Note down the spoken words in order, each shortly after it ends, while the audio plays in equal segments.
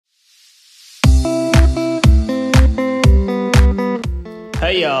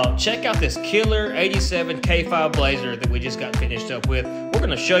Hey y'all, check out this killer 87 K5 Blazer that we just got finished up with. We're going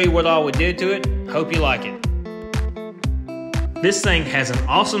to show you what all we did to it. Hope you like it. This thing has an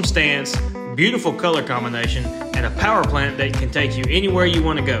awesome stance, beautiful color combination, and a power plant that can take you anywhere you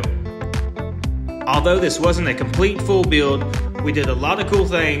want to go. Although this wasn't a complete full build, we did a lot of cool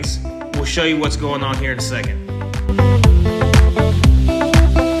things. We'll show you what's going on here in a second.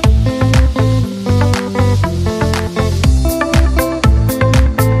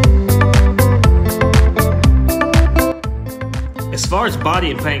 As far as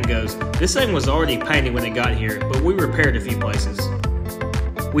body and paint goes, this thing was already painted when it got here, but we repaired a few places.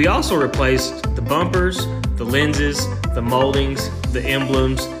 We also replaced the bumpers, the lenses, the moldings, the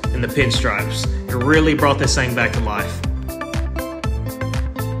emblems, and the pinstripes. It really brought this thing back to life.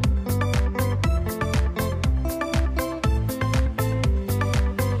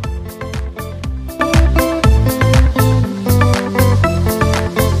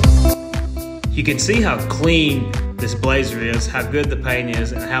 You can see how clean this Blazer is, how good the paint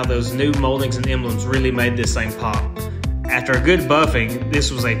is, and how those new moldings and emblems really made this thing pop. After a good buffing, this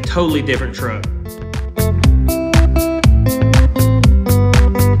was a totally different truck.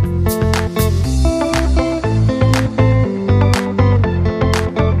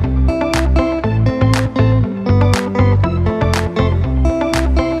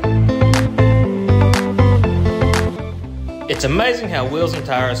 It's amazing how wheels and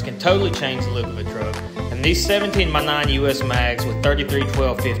tires can totally change the look of a truck, and these 17x9 US mags with 33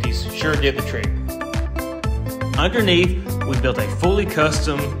 1250s sure did the trick. Underneath, we built a fully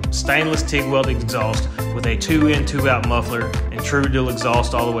custom stainless TIG welded exhaust with a 2-in 2-out muffler and true dual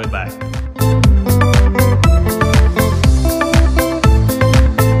exhaust all the way back.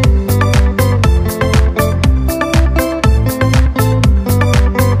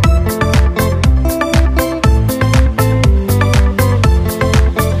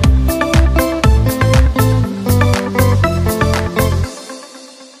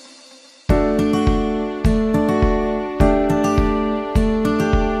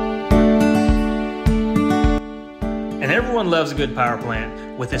 Everyone loves a good power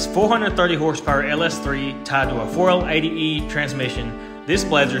plant. With this 430 horsepower LS3 tied to a 4L80E transmission, this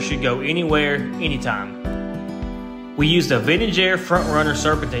Blazer should go anywhere, anytime. We used a Vintage Air front runner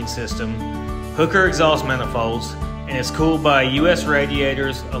serpentine system, Hooker exhaust manifolds, and it's cooled by US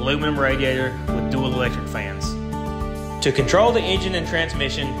radiators, aluminum radiator with dual electric fans. To control the engine and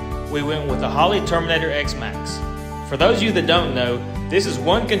transmission, we went with the Holley Terminator X Max. For those of you that don't know, this is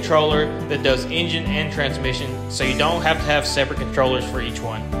one controller that does engine and transmission, so you don't have to have separate controllers for each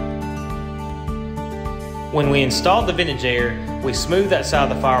one. When we installed the Vintage Air, we smoothed that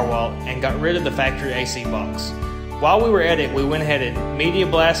side of the firewall and got rid of the factory AC box. While we were at it, we went ahead and media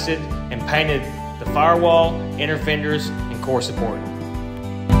blasted and painted the firewall, inner fenders, and core support.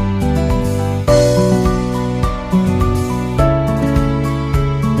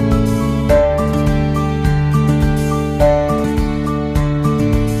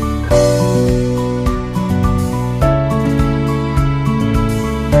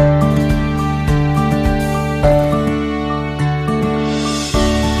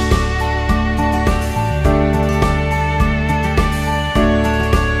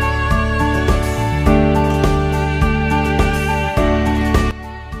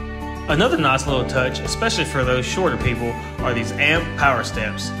 Another nice little touch, especially for those shorter people, are these AMP power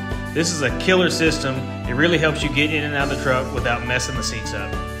steps. This is a killer system. It really helps you get in and out of the truck without messing the seats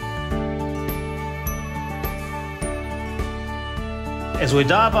up. As we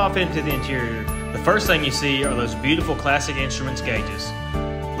dive off into the interior, the first thing you see are those beautiful Classic Instruments gauges.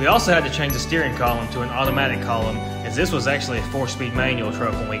 We also had to change the steering column to an automatic column, as this was actually a 4-speed manual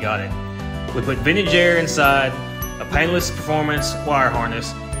truck when we got it. We put Vintage Air inside, a Painless Performance wire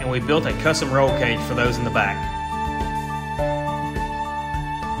harness, and we built a custom roll cage for those in the back.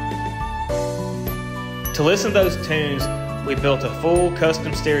 To listen to those tunes, we built a full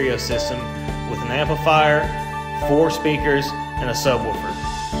custom stereo system with an amplifier, 4 speakers, and a subwoofer.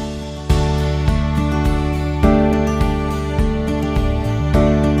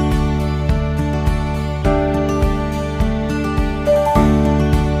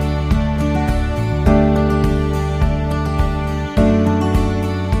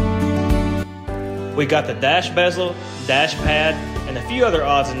 We got the dash bezel, dash pad, and a few other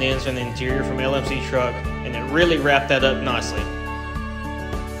odds and ends from the interior from LMC Truck, and it really wrapped that up nicely.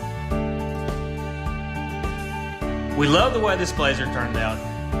 We love the way this Blazer turned out.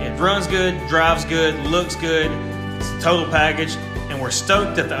 It runs good, drives good, looks good, it's a total package, and we're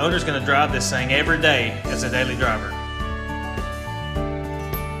stoked that the owner's going to drive this thing every day as a daily driver.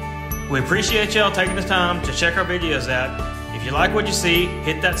 We appreciate y'all taking the time to check our videos out. If you like what you see,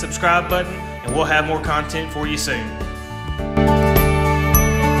 hit that subscribe button and we'll have more content for you soon.